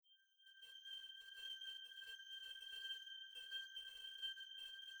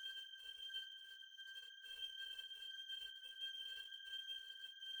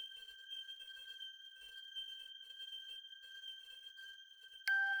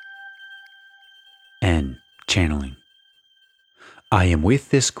Channeling. I am with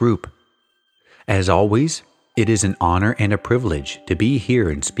this group. As always, it is an honor and a privilege to be here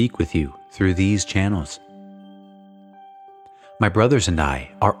and speak with you through these channels. My brothers and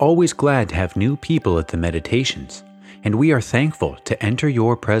I are always glad to have new people at the meditations, and we are thankful to enter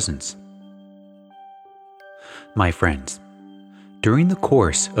your presence. My friends, during the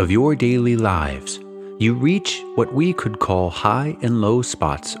course of your daily lives, you reach what we could call high and low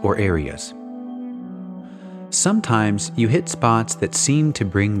spots or areas. Sometimes you hit spots that seem to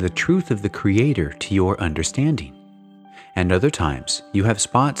bring the truth of the Creator to your understanding, and other times you have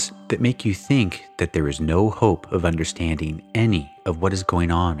spots that make you think that there is no hope of understanding any of what is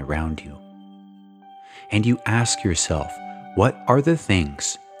going on around you. And you ask yourself, what are the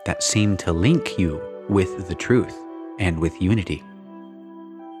things that seem to link you with the truth and with unity?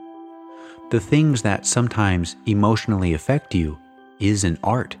 The things that sometimes emotionally affect you is an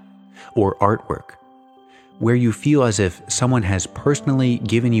art or artwork, where you feel as if someone has personally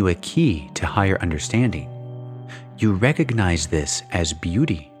given you a key to higher understanding. You recognize this as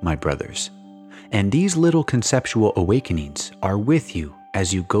beauty, my brothers, and these little conceptual awakenings are with you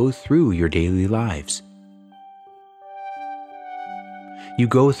as you go through your daily lives. You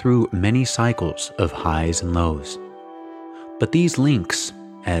go through many cycles of highs and lows, but these links,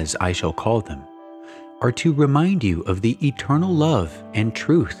 as I shall call them, are to remind you of the eternal love and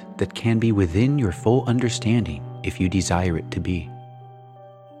truth that can be within your full understanding if you desire it to be.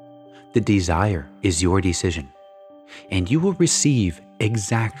 The desire is your decision, and you will receive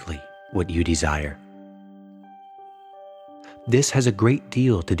exactly what you desire. This has a great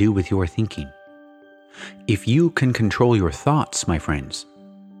deal to do with your thinking. If you can control your thoughts, my friends,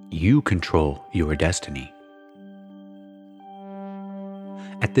 you control your destiny.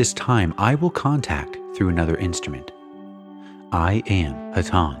 At this time, I will contact through another instrument. I am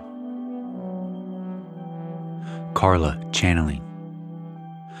Hatonn. Carla channeling.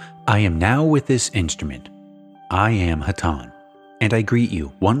 I am now with this instrument. I am Hatonn, and I greet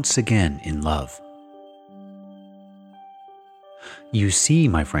you once again in love. You see,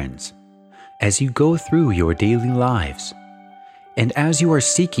 my friends, as you go through your daily lives, and as you are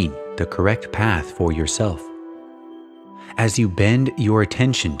seeking the correct path for yourself, as you bend your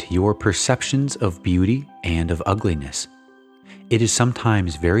attention to your perceptions of beauty and of ugliness, it is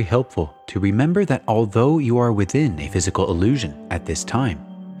sometimes very helpful to remember that although you are within a physical illusion at this time,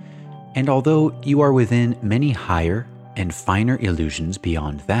 and although you are within many higher and finer illusions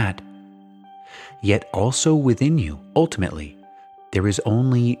beyond that, yet also within you, ultimately, there is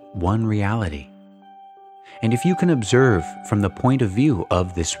only one reality. And if you can observe from the point of view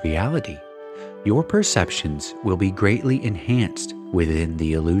of this reality, your perceptions will be greatly enhanced within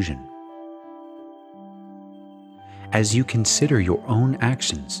the illusion. As you consider your own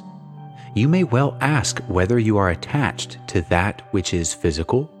actions, you may well ask whether you are attached to that which is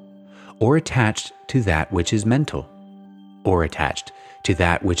physical, or attached to that which is mental, or attached to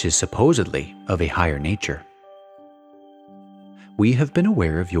that which is supposedly of a higher nature. We have been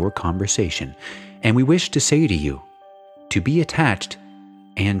aware of your conversation, and we wish to say to you, to be attached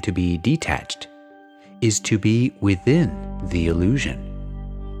and to be detached is to be within the illusion.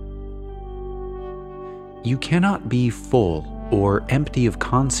 You cannot be full or empty of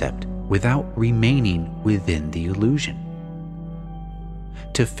concept without remaining within the illusion.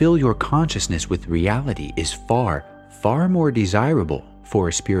 To fill your consciousness with reality is far, far more desirable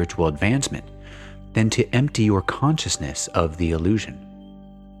for spiritual advancement than to empty your consciousness of the illusion.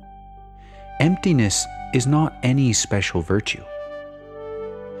 Emptiness is not any special virtue.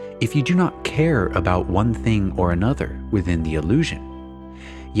 If you do not care about one thing or another within the illusion,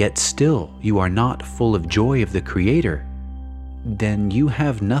 yet still you are not full of joy of the Creator, then you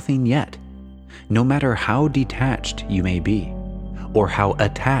have nothing yet, no matter how detached you may be, or how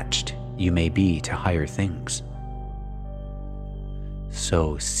attached you may be to higher things.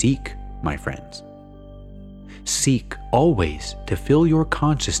 So seek, my friends. Seek always to fill your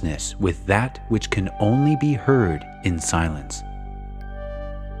consciousness with that which can only be heard in silence.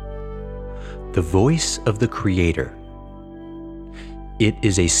 The voice of the Creator. It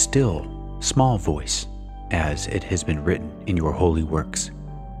is a still, small voice, as it has been written in your holy works.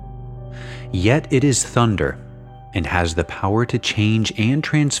 Yet it is thunder, and has the power to change and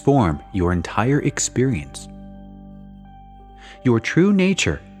transform your entire experience. Your true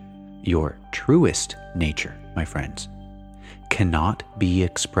nature, your truest nature, my friends, cannot be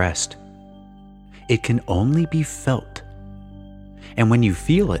expressed. It can only be felt. And when you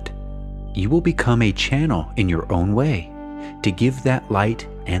feel it, you will become a channel in your own way to give that light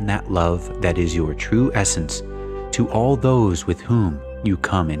and that love that is your true essence to all those with whom you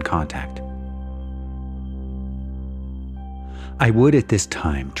come in contact. I would at this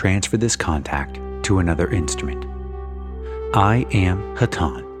time transfer this contact to another instrument. I am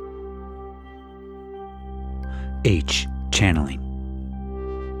Hatonn. H. Channeling.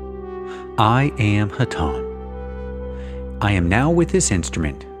 I am Hatonn. I am now with this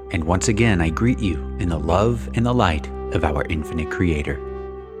instrument, and once again I greet you in the love and the light of our infinite Creator.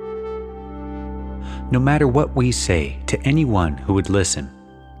 No matter what we say to anyone who would listen,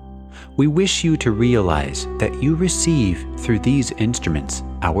 we wish you to realize that you receive through these instruments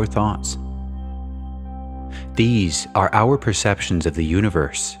our thoughts. These are our perceptions of the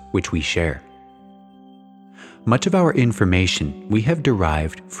universe which we share. Much of our information we have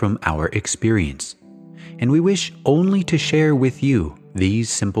derived from our experience, and we wish only to share with you these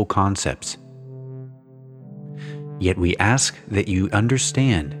simple concepts. Yet we ask that you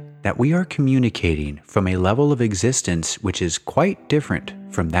understand that we are communicating from a level of existence which is quite different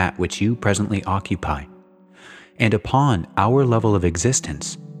from that which you presently occupy. And upon our level of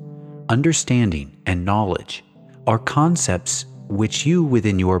existence, understanding and knowledge are concepts which you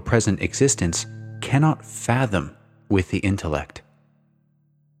within your present existence cannot fathom with the intellect.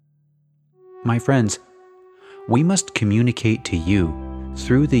 My friends, we must communicate to you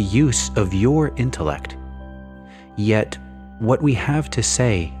through the use of your intellect. Yet, what we have to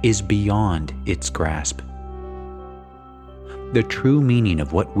say is beyond its grasp. The true meaning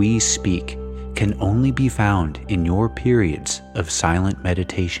of what we speak can only be found in your periods of silent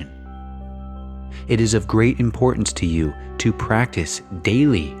meditation. It is of great importance to you to practice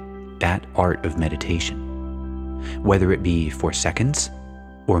daily that art of meditation, whether it be for seconds,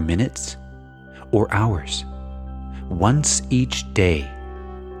 or minutes, or hours. Once each day,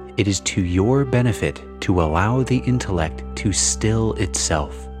 it is to your benefit to allow the intellect to still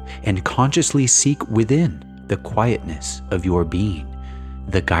itself and consciously seek within the quietness of your being,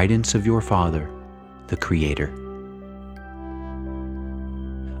 the guidance of your Father, the Creator.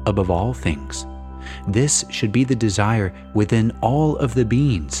 Above all things, this should be the desire within all of the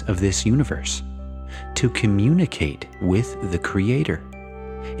beings of this universe, to communicate with the Creator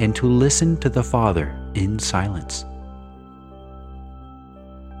and to listen to the Father in silence.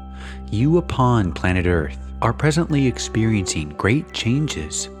 You upon planet Earth are presently experiencing great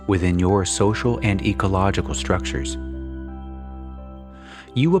changes within your social and ecological structures.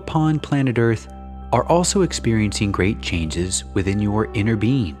 You upon planet Earth are also experiencing great changes within your inner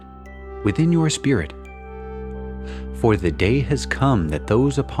being, within your spirit. For the day has come that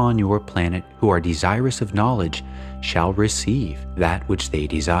those upon your planet who are desirous of knowledge shall receive that which they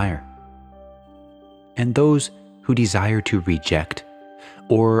desire. And those who desire to reject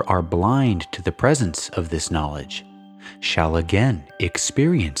or are blind to the presence of this knowledge shall again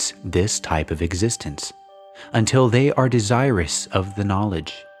experience this type of existence until they are desirous of the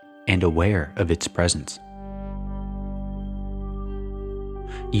knowledge and aware of its presence.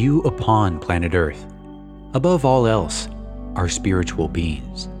 You upon planet Earth, above all else, are spiritual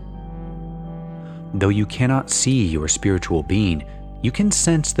beings. Though you cannot see your spiritual being, you can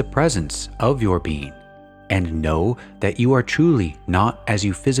sense the presence of your being and know that you are truly not as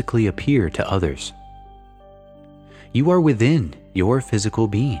you physically appear to others. You are within your physical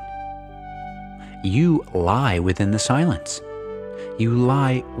being. You lie within the silence. You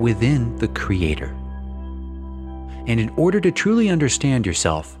lie within the Creator. And in order to truly understand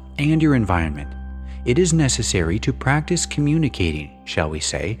yourself and your environment, it is necessary to practice communicating, shall we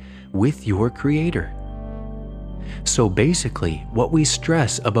say, with your Creator. So basically, what we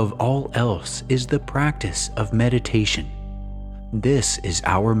stress above all else is the practice of meditation. This is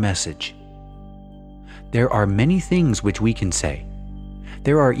our message. There are many things which we can say.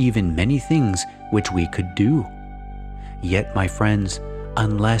 There are even many things which we could do. Yet, my friends,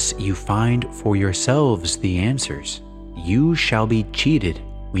 unless you find for yourselves the answers, you shall be cheated,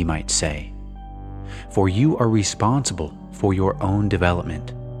 we might say. For you are responsible for your own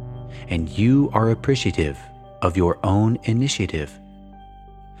development, and you are appreciative of your own initiative.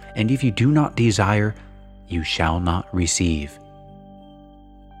 And if you do not desire, you shall not receive.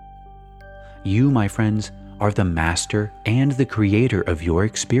 You, my friends, are the master and the creator of your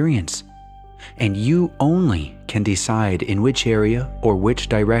experience, and you only can decide in which area or which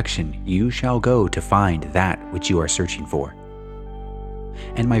direction you shall go to find that which you are searching for.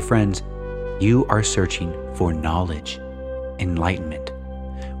 And my friends, you are searching for knowledge, enlightenment,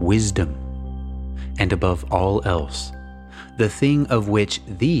 wisdom, and above all else, the thing of which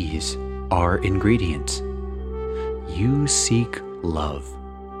these are ingredients. You seek love.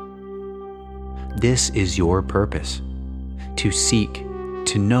 This is your purpose, to seek,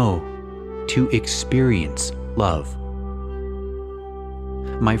 to know, to experience love.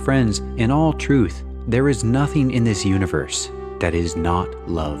 My friends, in all truth, there is nothing in this universe that is not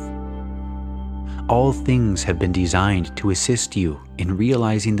love. All things have been designed to assist you in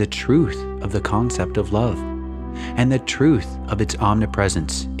realizing the truth of the concept of love and the truth of its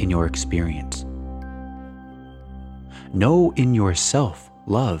omnipresence in your experience. Know in yourself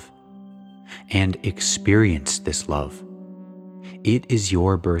love and experience this love. It is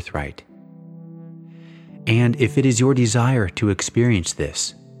your birthright. And if it is your desire to experience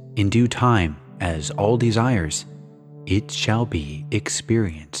this, in due time, as all desires, it shall be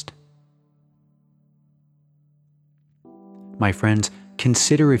experienced. My friends,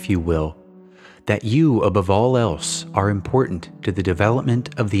 consider, if you will, that you, above all else, are important to the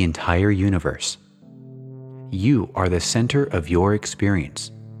development of the entire universe. You are the center of your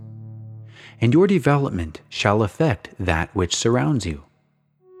experience, and your development shall affect that which surrounds you.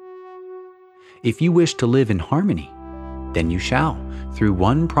 If you wish to live in harmony, then you shall, through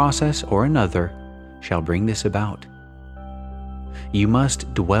one process or another, shall bring this about. You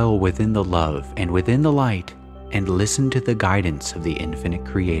must dwell within the love and within the light and listen to the guidance of the infinite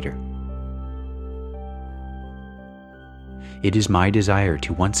Creator. It is my desire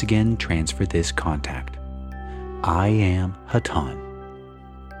to once again transfer this contact. I am Hatonn.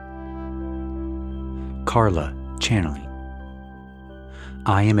 Carla, channeling.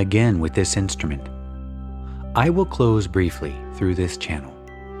 I am again with this instrument. I will close briefly through this channel.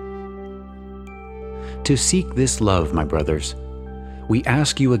 To seek this love, my brothers, we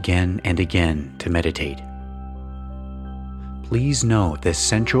ask you again and again to meditate. Please know the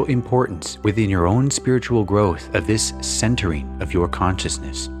central importance within your own spiritual growth of this centering of your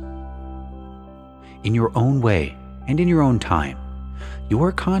consciousness. In your own way and in your own time,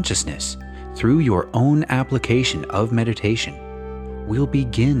 your consciousness, through your own application of meditation, will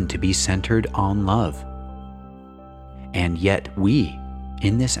begin to be centered on love. And yet we,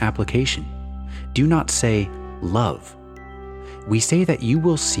 in this application, do not say love. We say that you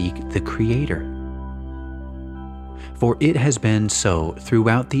will seek the Creator. For it has been so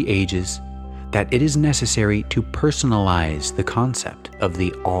throughout the ages that it is necessary to personalize the concept of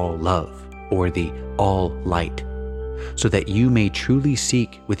the all-love or the all-light, so that you may truly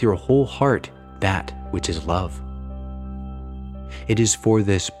seek with your whole heart that which is love. It is for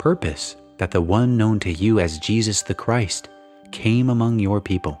this purpose that the one known to you as Jesus the Christ came among your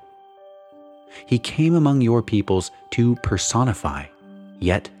people. He came among your peoples to personify,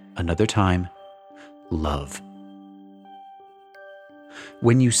 yet another time, love.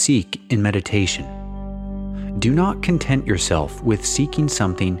 When you seek in meditation, do not content yourself with seeking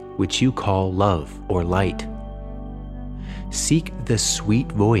something which you call love or light. Seek the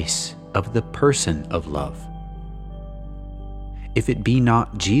sweet voice of the person of love. If it be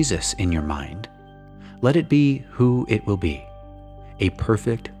not Jesus in your mind, let it be who it will be, a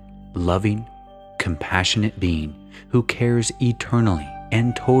perfect, loving, compassionate being who cares eternally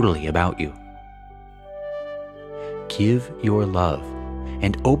and totally about you. Give your love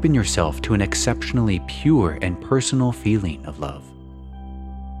and open yourself to an exceptionally pure and personal feeling of love.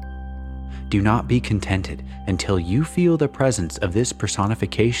 Do not be contented until you feel the presence of this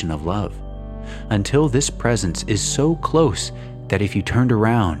personification of love, until this presence is so close that if you turned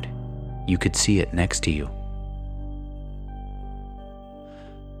around, you could see it next to you.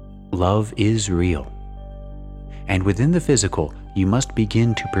 Love is real, and within the physical, you must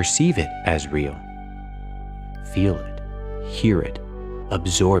begin to perceive it as real. Feel it, hear it,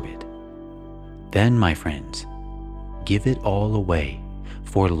 absorb it. Then, my friends, give it all away,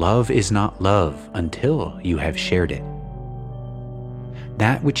 for love is not love until you have shared it.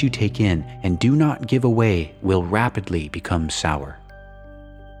 That which you take in and do not give away will rapidly become sour.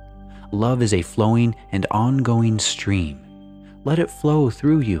 Love is a flowing and ongoing stream. Let it flow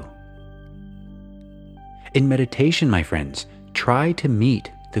through you. In meditation, my friends, try to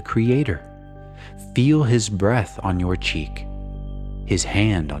meet the Creator. Feel His breath on your cheek, His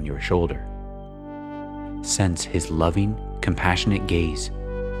hand on your shoulder. Sense His loving, compassionate gaze.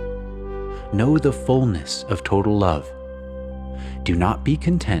 Know the fullness of total love. Do not be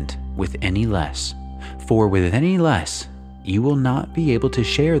content with any less, for with any less, you will not be able to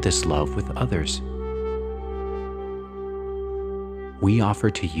share this love with others. We offer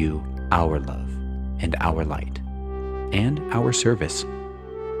to you our love and our light and our service.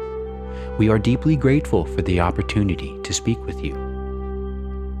 We are deeply grateful for the opportunity to speak with you.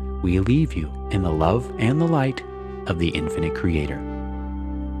 We leave you in the love and the light of the infinite Creator.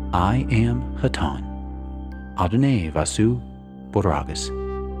 I am Hatonn. Adonai Vasu Boragas.